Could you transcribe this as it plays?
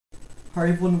Hi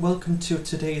everyone, welcome to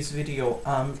today's video.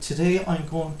 Today I'm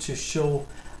going to show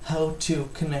how to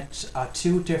connect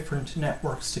two different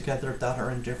networks together that are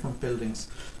in different buildings.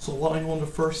 So what I'm going to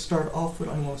first start off with,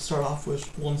 I'm going to start off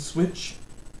with one switch,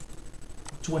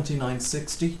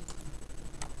 2960,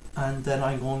 and then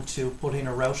I'm going to put in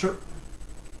a router,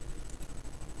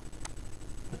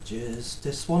 which is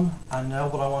this one. And now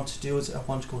what I want to do is I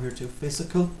want to go here to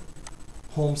physical,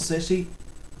 home city,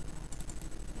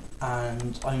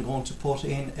 and I'm going to put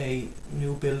in a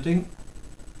new building,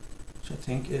 which I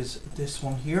think is this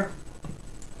one here,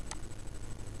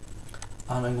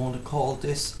 and I'm going to call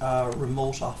this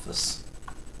remote office.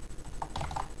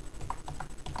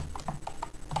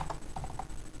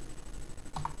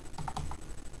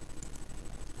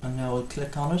 And now I'll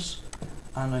click on it,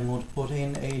 and I'm going to put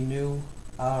in a new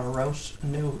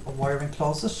new wiring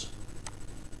closet.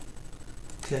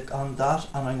 Click on that,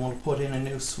 and I'm going to put in a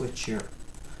new switch here,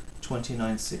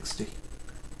 2960.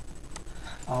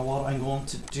 What I'm going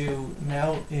to do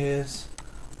now is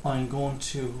I'm going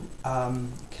to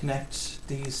connect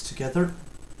these together.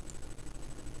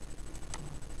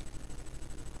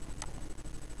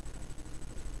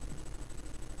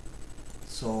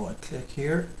 So I click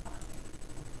here,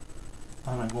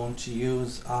 and I'm going to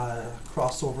use a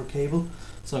crossover cable.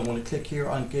 So I'm going to click here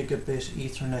on Gigabit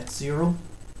Ethernet 0,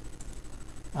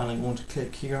 and I'm going to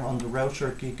click here on the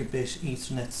router Gigabit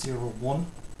Ethernet 01,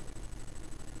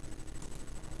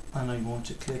 and I'm going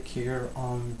to click here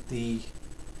on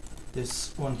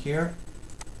this one here,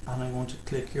 and I'm going to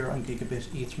click here on Gigabit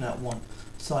Ethernet 1.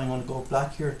 So I'm going to go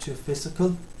back here to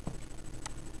physical,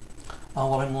 and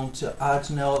what I'm going to add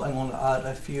now, I'm going to add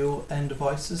a few end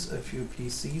devices, a few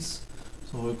PCs.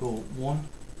 So we'll go 1,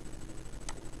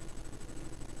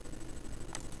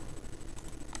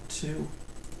 2,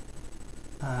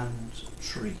 and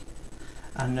 3.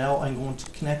 And now I'm going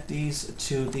to connect these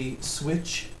to the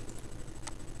switch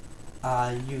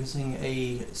using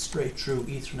a straight through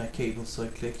Ethernet cable. So I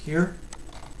click here,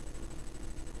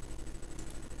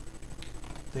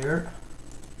 there,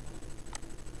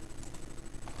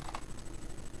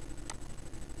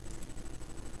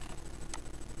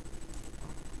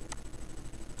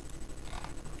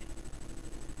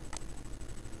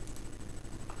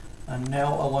 and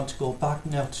now I want to go back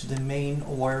now to the main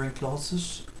wiring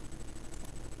closet.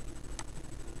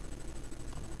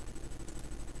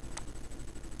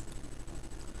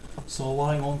 So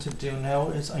what I'm going to do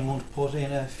now is I'm going to put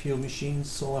in a few machines.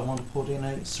 So I want to put in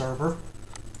a server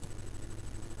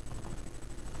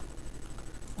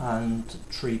and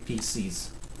 3 PCs.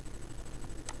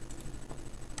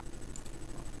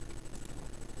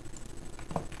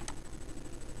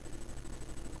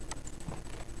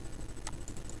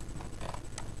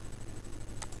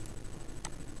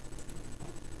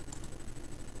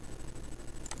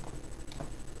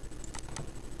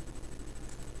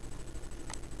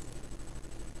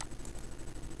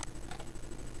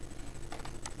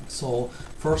 So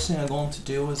first thing I'm going to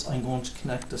do is I'm going to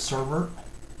connect the server.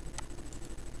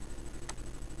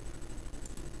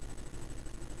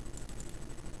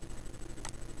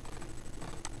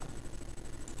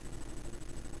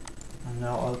 And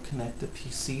now I'll connect the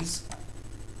PCs.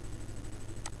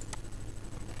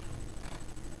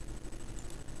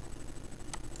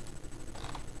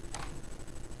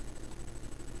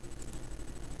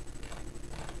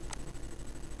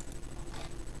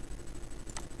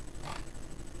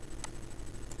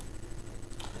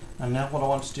 And now what I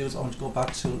want to do is I want to go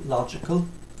back to logical.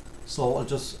 So I'll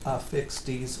just fix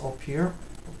these up here.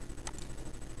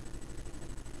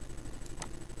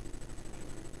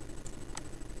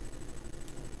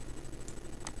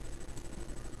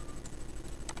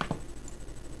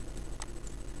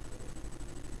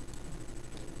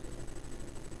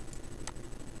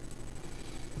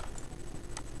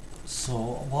 So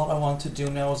what I want to do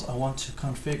now is I want to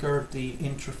configure the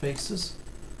interfaces.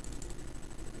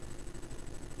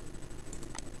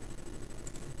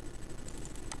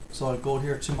 So I go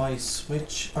here to my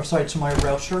switch, or sorry, to my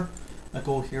router. I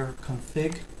go here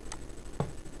config,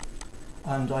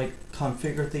 and I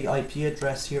configure the IP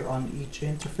address here on each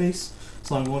interface.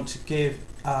 So I'm going to give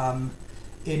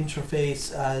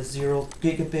interface 0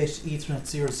 Gigabit Ethernet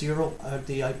 00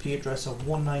 the IP address of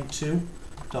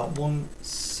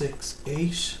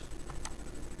 192.168.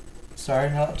 Sorry,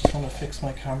 now I just want to fix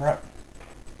my camera.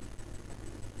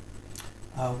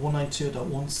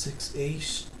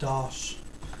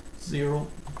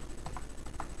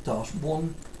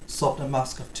 192.168.0.1 subnet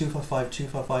mask of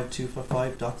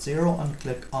 255.255.255.0, and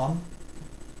click on.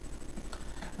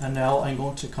 And now I'm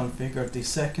going to configure the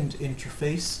second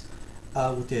interface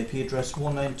with the IP address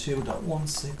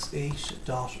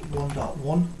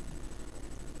 192.168.1.1,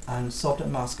 and subnet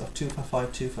mask of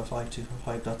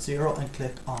 255.255.255.0 and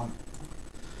click on.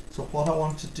 So what I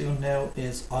want to do now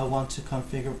is I want to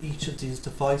configure each of these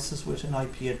devices with an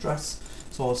IP address.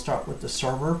 So I'll start with the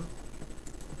server,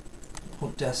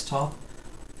 put desktop,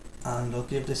 and I'll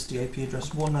give this the IP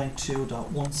address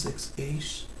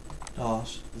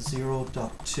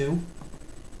 192.168.0.2,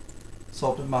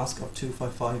 subnet mask of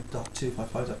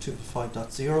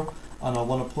 255.255.255.0, and I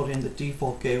want to put in the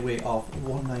default gateway of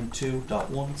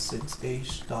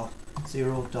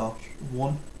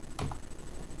 192.168.0.1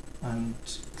 and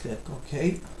click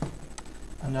OK.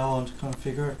 And now I want to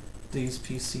configure these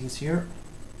PCs here.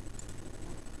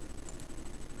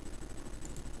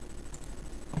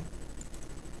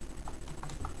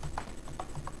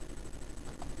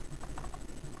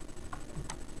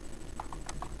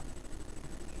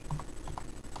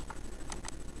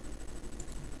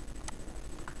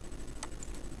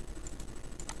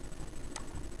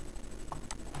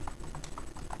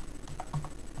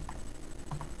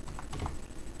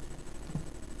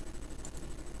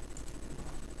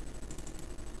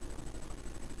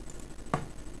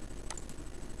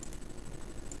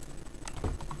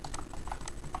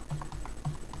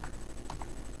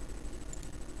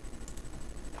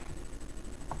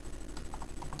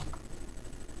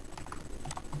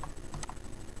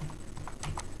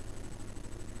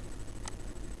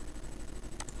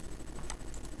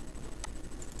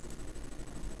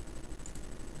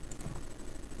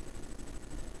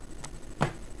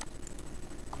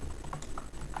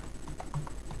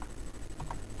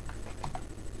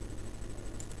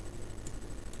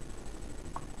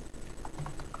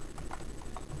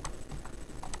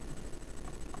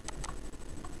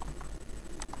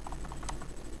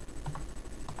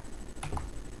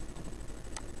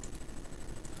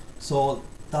 So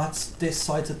that's this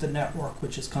side of the network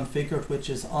which is configured, which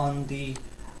is on the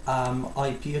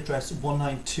IP address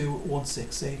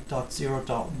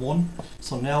 192.168.0.1.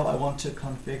 So now I want to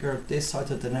configure this side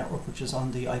of the network which is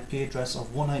on the IP address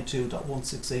of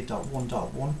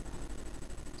 192.168.1.1.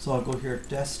 So I'll go here,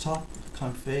 desktop,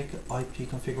 config, IP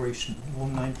configuration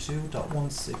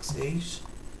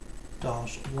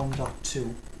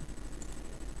 192.168.1.2.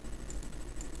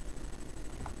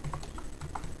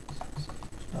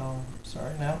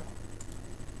 Sorry now.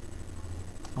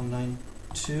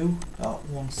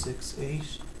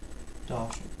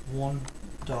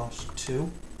 192.168.1.2,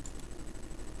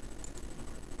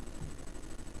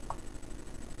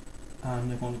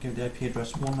 and I'm going to give the IP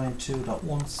address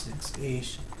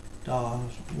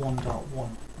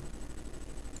 192.168.1.1.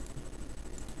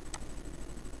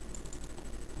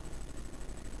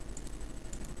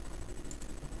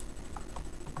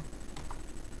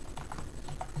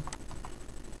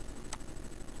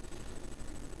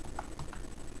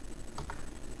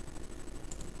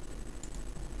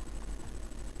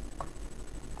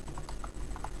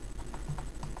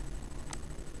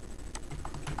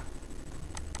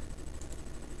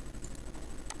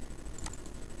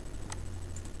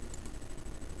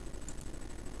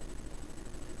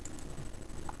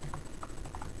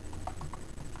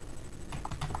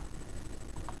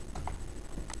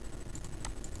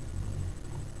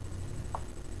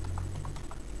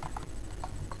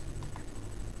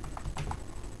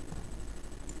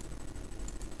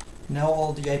 Now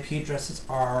all the IP addresses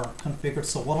are configured.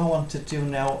 So what I want to do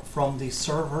now from the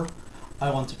server,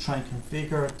 I want to try and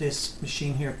configure this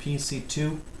machine here,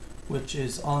 PC2, which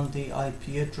is on the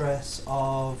IP address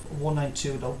of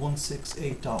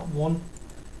 192.168.1.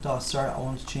 I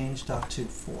want to change that to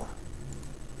 4.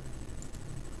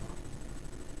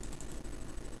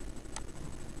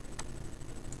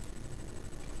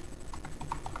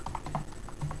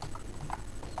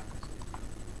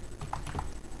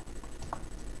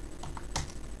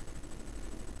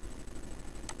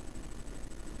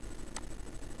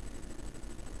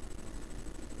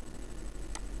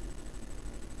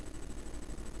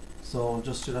 So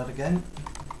just do that again.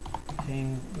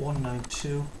 Ping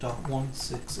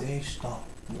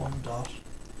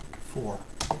 192.168.1.4.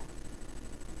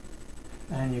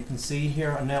 And you can see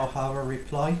here I now have a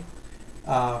reply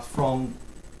from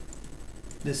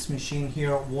this machine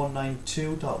here,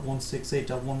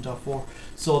 192.168.1.4.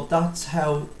 So that's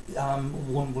how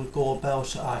one will go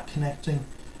about connecting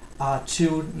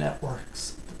two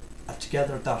networks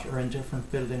together that are in different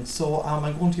buildings. So I'm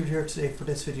going to leave it here today for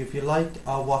this video. If you like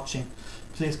watching,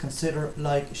 please consider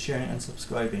like, sharing and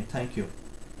subscribing. Thank you.